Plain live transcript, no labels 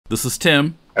This is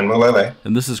Tim. And Mulele.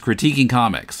 And this is Critiquing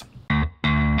Comics.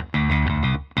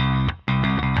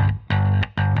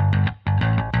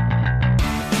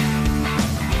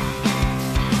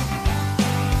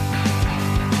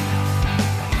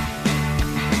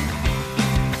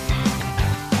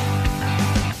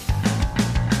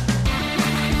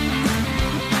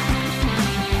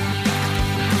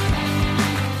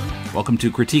 Welcome to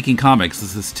Critiquing Comics.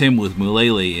 This is Tim with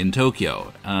Mulele in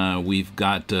Tokyo. We've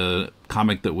got a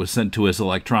comic that was sent to us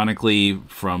electronically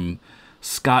from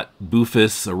Scott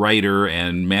Bufis, a writer,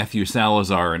 and Matthew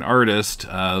Salazar, an artist.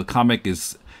 The comic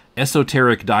is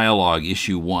Esoteric Dialogue,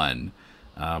 Issue 1,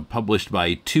 published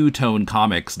by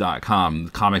twotone-comics.com,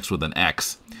 comics with an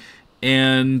X.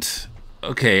 And,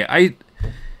 okay,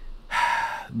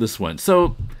 this one.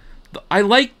 So, I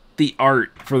like the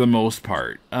art for the most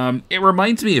part. It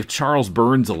reminds me of Charles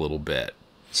Burns a little bit.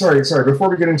 Sorry. Before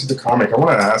we get into the comic, I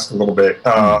want to ask a little bit.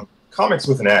 Comics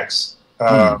with an X.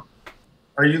 Are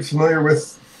you familiar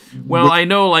with? Well, I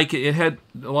know, like, it had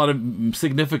a lot of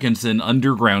significance in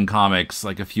underground comics,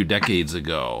 like a few decades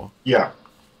ago. Yeah.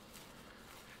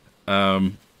 Yeah,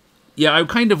 I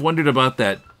kind of wondered about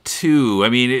that too. I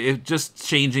mean, it just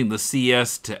changing the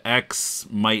CS to X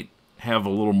might have a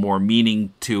little more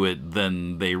meaning to it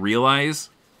than they realize.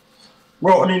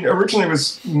 Well, I mean, originally it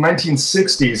was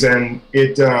 1960s, and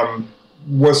it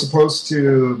was supposed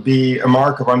to be a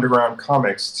mark of underground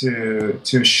comics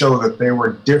to show that they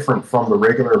were different from the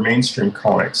regular mainstream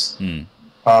comics.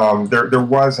 There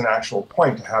was an actual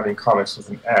point to having comics with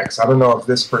an X. I don't know if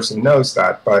this person knows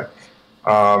that, but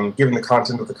given the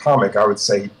content of the comic, I would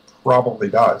say he probably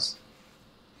does.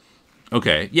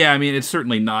 Okay. Yeah, I mean, it's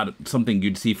certainly not something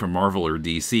you'd see from Marvel or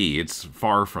DC. It's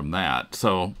far from that.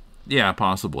 So, yeah,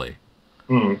 possibly.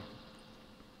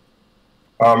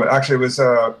 Actually, it was,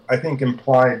 I think,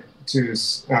 implied to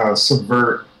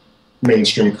subvert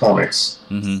mainstream comics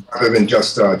rather than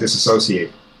just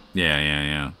disassociate.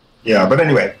 Yeah. Yeah, but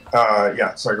anyway,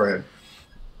 sorry, go ahead.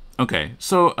 Okay.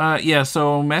 So,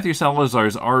 so Matthew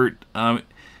Salazar's art,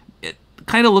 it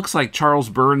kind of looks like Charles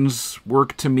Burns'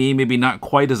 work to me, maybe not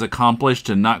quite as accomplished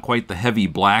and not quite the heavy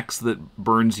blacks that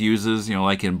Burns uses,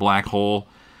 like in Black Hole.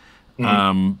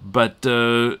 But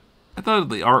I thought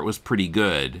the art was pretty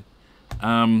good.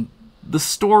 The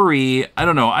story, I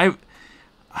don't know, I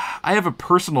have a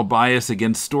personal bias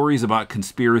against stories about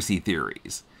conspiracy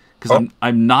theories, because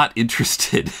I'm not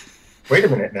interested. Wait a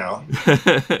minute now.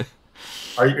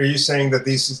 Are you saying that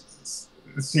these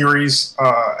theories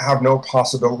have no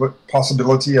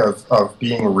possibility of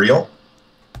being real?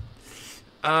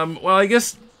 Well, I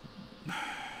guess,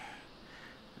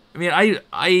 I mean,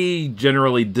 I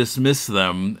generally dismiss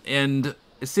them, and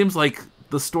it seems like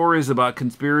the stories about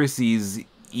conspiracies,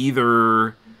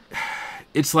 either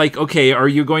it's like, okay, are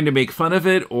you going to make fun of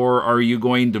it, or are you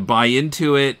going to buy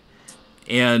into it?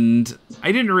 And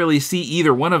I didn't really see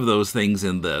either one of those things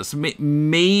in this.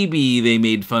 Maybe they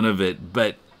made fun of it,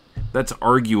 but that's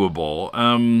arguable.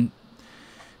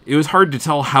 It was hard to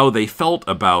tell how they felt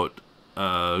about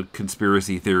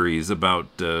conspiracy theories, about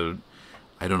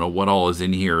I don't know what all is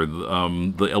in here,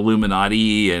 the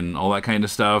Illuminati and all that kind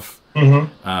of stuff.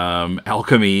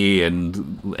 Alchemy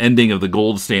and ending of the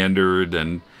gold standard,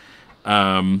 and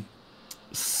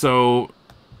so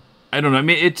I don't know. I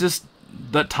mean,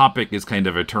 that topic is kind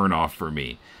of a turnoff for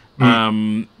me.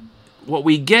 What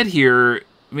we get here,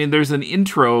 I mean, there's an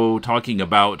intro talking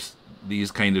about these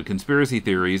kind of conspiracy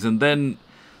theories, and then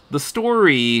the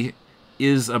story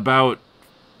is about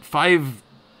 5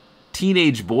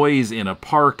 teenage boys in a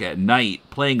park at night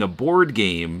playing a board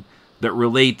game that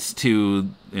relates to,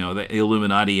 the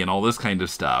Illuminati and all this kind of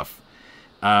stuff.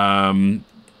 And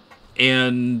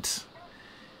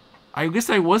I guess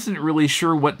I wasn't really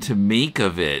sure what to make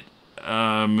of it,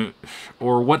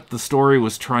 or what the story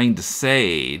was trying to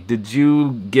say. Did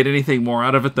you get anything more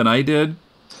out of it than I did?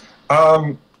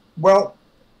 Well,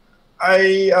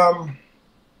 I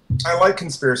like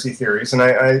conspiracy theories, and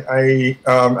I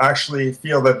actually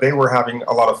feel that they were having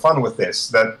a lot of fun with this,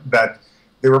 that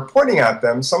they were pointing at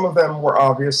them. Some of them were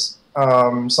obvious,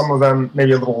 some of them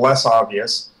maybe a little less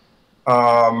obvious,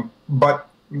 but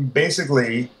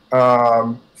basically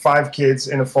 5 kids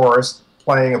in a forest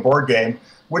playing a board game,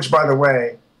 which, by the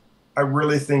way, I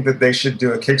really think that they should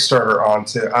do a Kickstarter on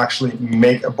to actually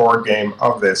make a board game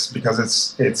of this, because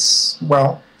it's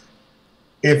well,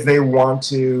 if they want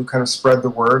to kind of spread the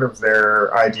word of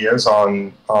their ideas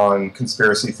on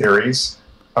conspiracy theories,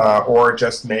 or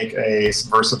just make a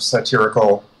subversive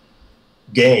satirical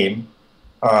game,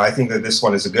 I think that this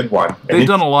one is a good one. They've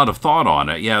done a lot of thought on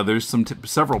it. Yeah, there's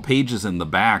several pages in the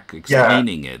back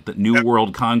explaining it. The New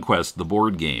World Conquest, the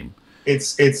board game.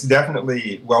 it's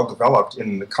definitely well developed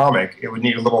in the comic. It would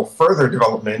need a little further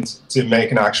development to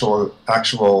make an actual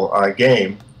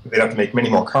game. They'd have to make many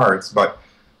more cards, but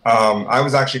I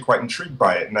was actually quite intrigued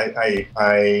by it. And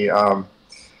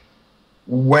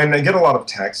when I get a lot of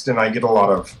text and I get a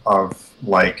lot of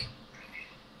like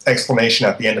explanation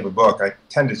at the end of a book, I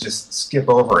tend to just skip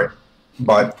over it.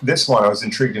 But this one, I was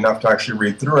intrigued enough to actually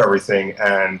read through everything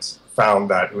and found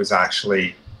that it was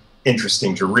actually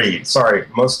interesting to read. Sorry,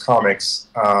 most comics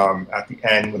at the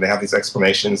end, when they have these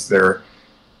explanations, they're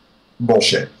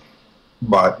bullshit.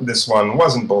 But this one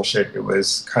wasn't bullshit. It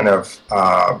was kind of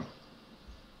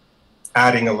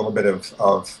adding a little bit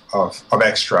of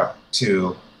extra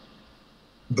to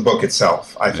the book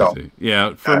itself, I felt.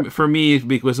 Yeah, for me,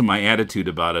 because of my attitude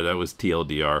about it, I was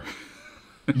TLDR.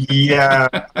 Yeah,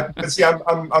 see,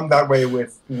 I'm that way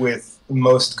with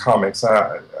most comics.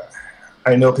 I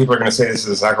know people are going to say this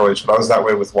is sacrilege, but I was that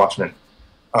way with Watchmen.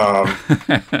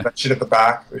 That shit at the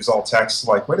back, there's all text.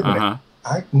 Like, wait a minute,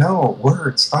 I know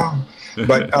words.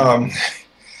 But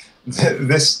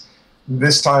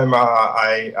this time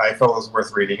I felt it was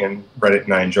worth reading and read it,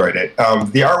 and I enjoyed it.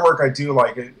 The artwork I do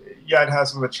like. Yeah, it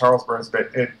has some of the Charles Burns, but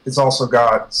it's also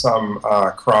got some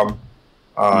Crumb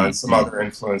and some other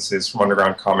influences from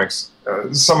underground comics.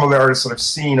 Some of the artists that I've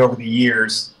seen over the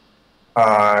years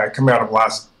coming out of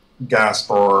Last Gasp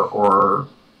or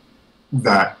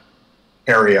that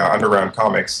area, underground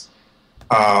comics,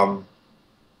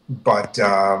 but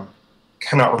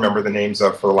cannot remember the names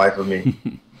of for the life of me.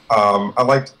 I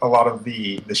liked a lot of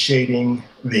the shading,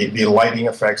 the lighting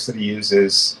effects that he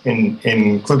uses,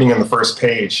 including in the first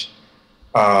page,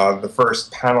 the first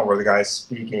panel where the guy's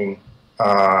speaking.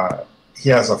 He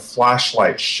has a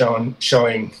flashlight showing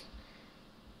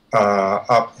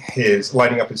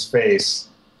lighting up his face.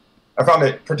 I found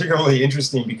it particularly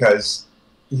interesting because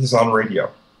he's on radio.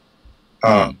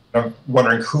 I'm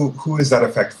wondering who is that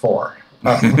effect for?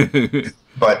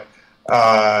 But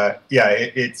yeah,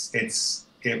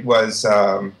 it was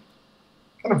kind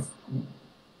of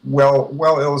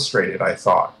well illustrated, I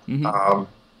thought.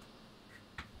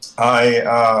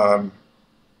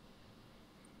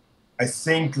 I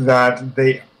think that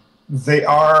they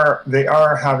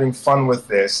are having fun with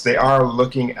this. They are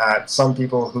looking at some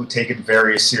people who take it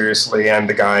very seriously, and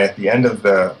the guy at the end of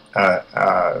the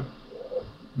guy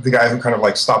who kind of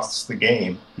like stops the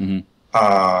game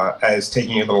as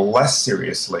taking it a little less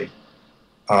seriously,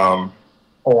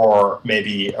 or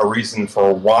maybe a reason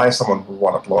for why someone would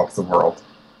want to blow up the world.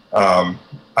 I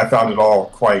found it all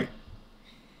quite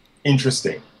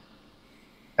interesting,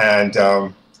 and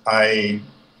I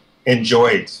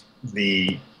enjoyed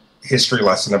the history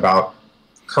lesson about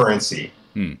currency,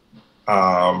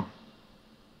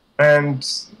 and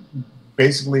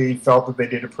basically felt that they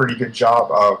did a pretty good job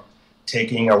of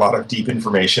taking a lot of deep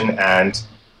information and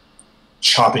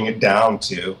chopping it down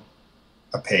to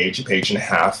a page and a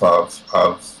half of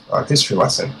a history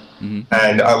lesson.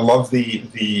 And I love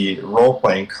the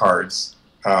role-playing cards,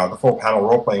 the full panel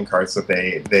role-playing cards that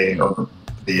they or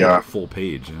the full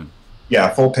page. Yeah,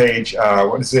 full page.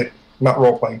 What is it? Not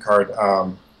role-playing card.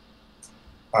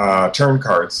 Turn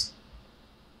cards,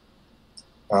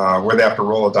 where they have to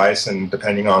roll a dice, and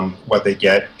depending on what they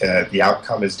get, the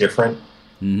outcome is different.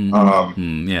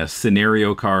 Yeah,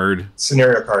 scenario card.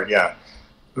 Scenario card, yeah.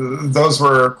 Those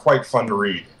were quite fun to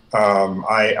read.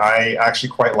 I actually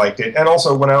quite liked it. And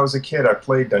also, when I was a kid, I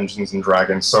played Dungeons and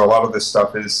Dragons, so a lot of this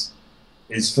stuff is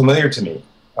familiar to me.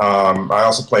 I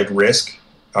also played Risk,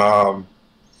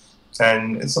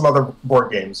 and some other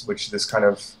board games, which this kind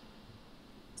of,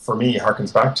 for me,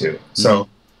 harkens back to. So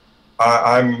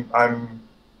I'm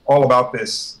all about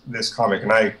this comic,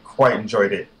 and I quite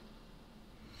enjoyed it.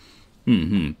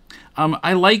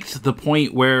 I liked the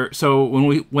point where, so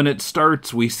when it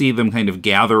starts, we see them kind of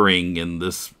gathering in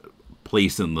this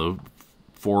place in the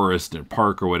forest or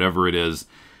park or whatever it is,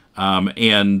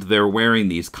 and they're wearing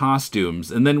these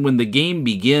costumes. And then when the game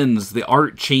begins, the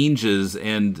art changes,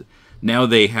 and now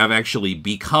they have actually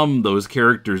become those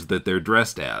characters that they're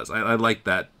dressed as. I like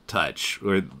that touch.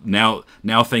 Or now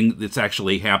it's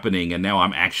actually happening, and now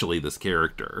I'm actually this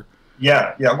character.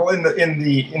 Yeah. Well, in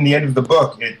the end of the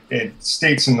book, it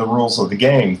states in the rules of the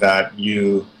game that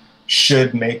you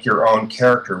should make your own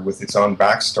character with its own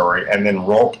backstory, and then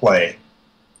role play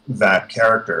that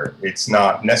character. It's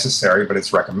not necessary, but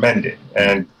it's recommended.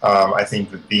 And I think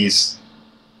that these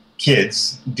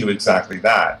kids do exactly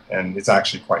that, and it's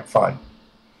actually quite fun.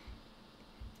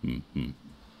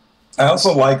 I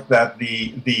also like that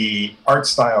the art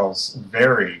styles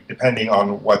vary depending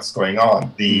on what's going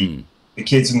on. The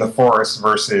kids in the forest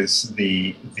versus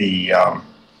the thing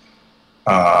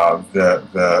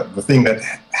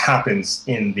that happens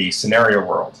in the scenario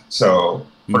world. So,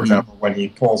 for example, when he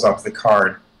pulls up the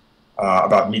card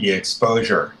about media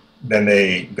exposure, then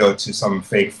they go to some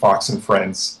fake Fox and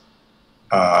Friends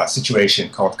situation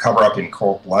called Cover Up in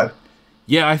Cold Blood.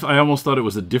 Yeah, I almost thought it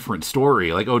was a different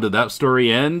story. Like, oh, did that story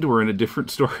end? We're in a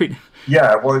different story.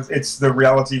 Yeah, well, it's the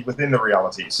reality within the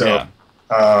reality. So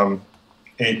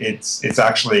it's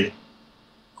actually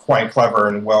quite clever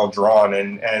and well drawn,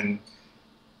 and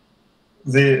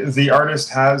the artist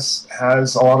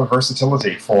has a lot of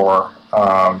versatility for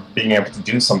being able to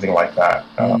do something like that.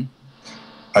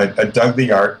 I dug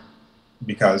the art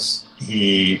because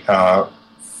he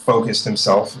focused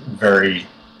himself very,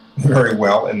 very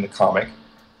well in the comic.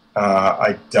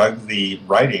 I dug the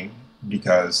writing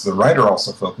because the writer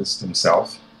also focused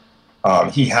himself.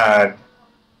 He had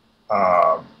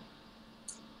an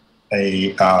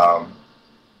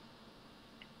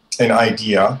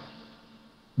idea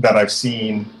that I've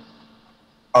seen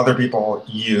other people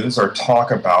use or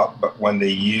talk about, but when they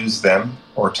use them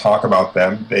or talk about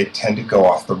them, they tend to go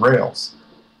off the rails.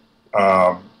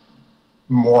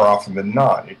 More often than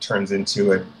not, it turns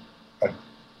into a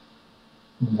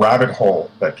rabbit hole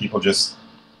that people just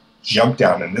jump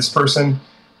down. And this person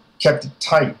kept it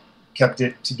tight, kept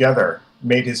it together,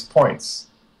 made his points,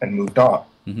 and moved on.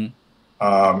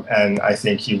 And I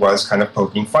think he was kind of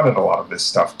poking fun at a lot of this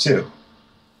stuff too.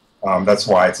 That's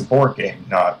why it's a board game,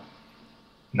 not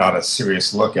a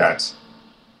serious look at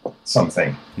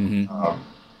something.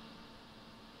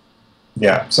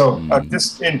 Yeah. So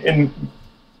just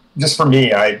for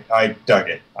me, I dug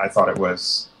it. I thought it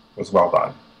was well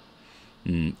done.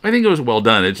 I think it was well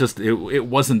done. It just it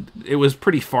wasn't. It was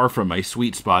pretty far from my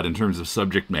sweet spot in terms of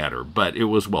subject matter, but it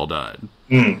was well done.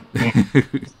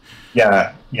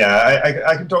 Yeah.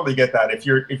 I can totally get that. If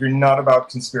you're not about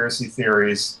conspiracy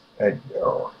theories,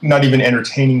 or not even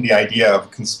entertaining the idea of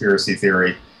conspiracy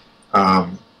theory,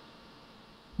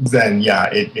 then yeah,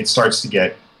 it starts to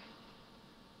get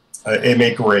it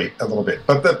may grate a little bit.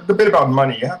 But the bit about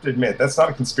money, you have to admit, that's not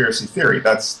a conspiracy theory.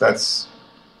 That's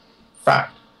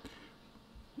fact.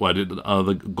 What,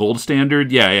 the gold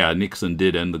standard? Yeah, Nixon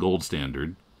did end the gold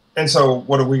standard. And so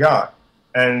what do we got?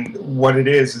 And what it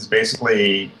is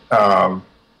basically a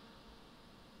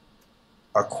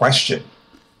question.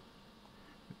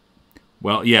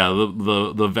 Well, yeah,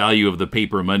 the value of the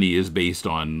paper money is based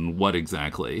on what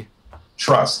exactly?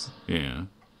 Trust. Yeah.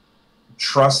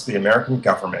 Trust the American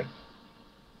government.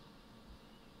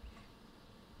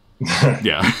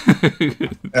 Yeah.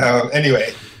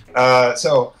 Anyway, I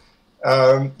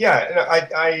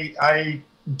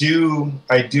do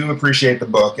appreciate the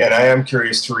book, and I am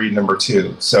curious to read number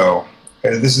 2. So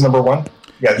this is number 1?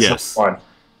 Yeah, this is number 1.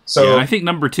 So yeah, I think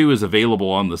number 2 is available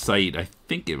on the site. I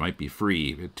think it might be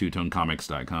free at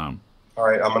twotone-comics.com. All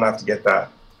right, I'm gonna have to get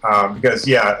that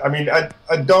because I mean I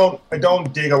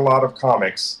don't dig a lot of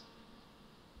comics,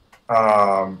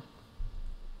 but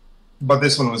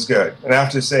this one was good, and I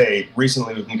have to say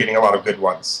recently we've been getting a lot of good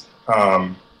ones.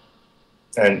 And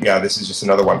yeah, this is just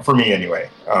another one for me anyway,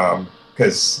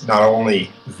 because not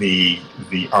only the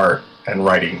art and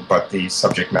writing, but the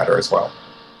subject matter as well.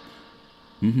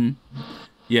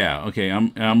 Yeah. Okay.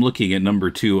 I'm looking at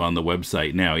number 2 on the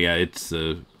website now. Yeah, it's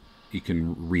you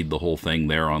can read the whole thing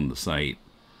there on the site.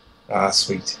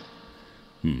 Sweet.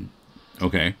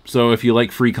 Okay. So if you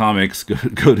like free comics, go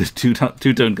to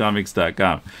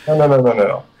twotone-comics.com.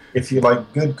 No. If you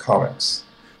like good comics,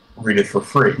 read it for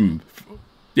free.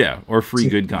 Yeah, or free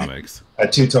good comics.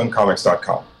 At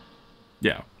twotone-comics.com.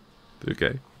 Yeah.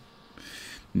 Okay.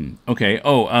 Okay.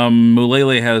 Oh,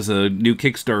 Mulele has a new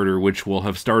Kickstarter, which will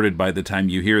have started by the time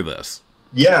you hear this.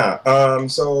 Yeah.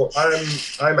 So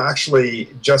I'm actually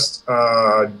just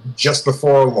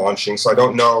before launching, so I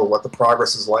don't know what the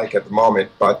progress is like at the moment.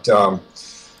 But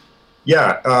this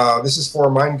is for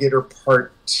Mindgator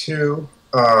Part 2.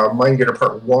 Mindgator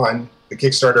Part 1. The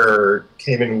Kickstarter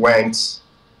came and went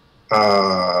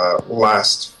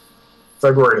last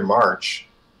February to March,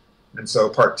 and so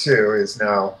Part 2 is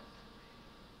now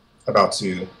about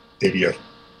to debut,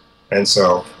 and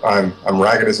so I'm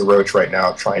ragged as a roach right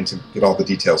now trying to get all the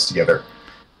details together.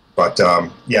 But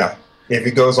if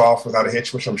it goes off without a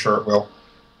hitch, which I'm sure it will,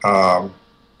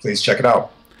 please check it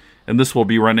out. And this will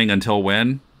be running until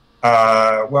when?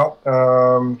 It'll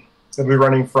be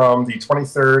running from the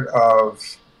 23rd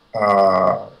of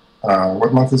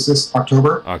what month is this?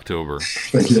 October? October.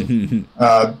 Thank you.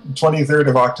 23rd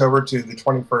of October to the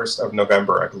 21st of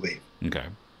November, I believe. Okay.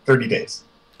 30 days.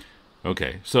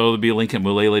 Okay. So there'll be a link at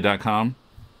mulele.com?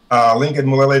 Link at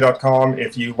mulele.com.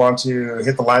 If you want to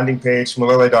hit the landing page,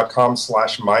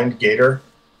 mulele.com/mindgator.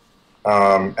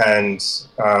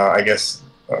 I guess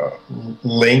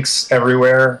links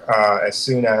everywhere as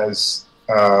soon as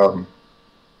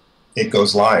it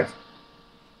goes live.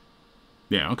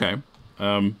 Yeah, okay.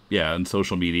 Yeah, and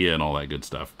social media and all that good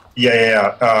stuff.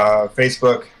 Yeah.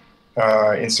 Facebook,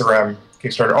 Instagram,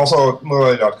 Kickstarter. Also,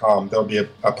 Mulele.com. There'll be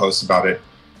a post about it,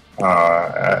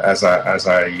 as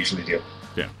I usually do.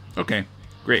 Yeah. Okay.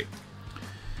 Great.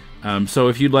 So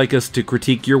if you'd like us to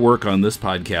critique your work on this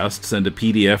podcast, send a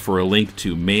PDF or a link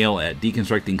to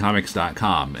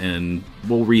mail@deconstructingcomics.com, and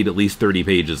we'll read at least 30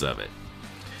 pages of it.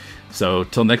 So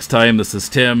till next time, this is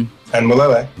Tim. And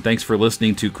Mulele. Thanks for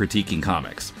listening to Critiquing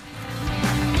Comics.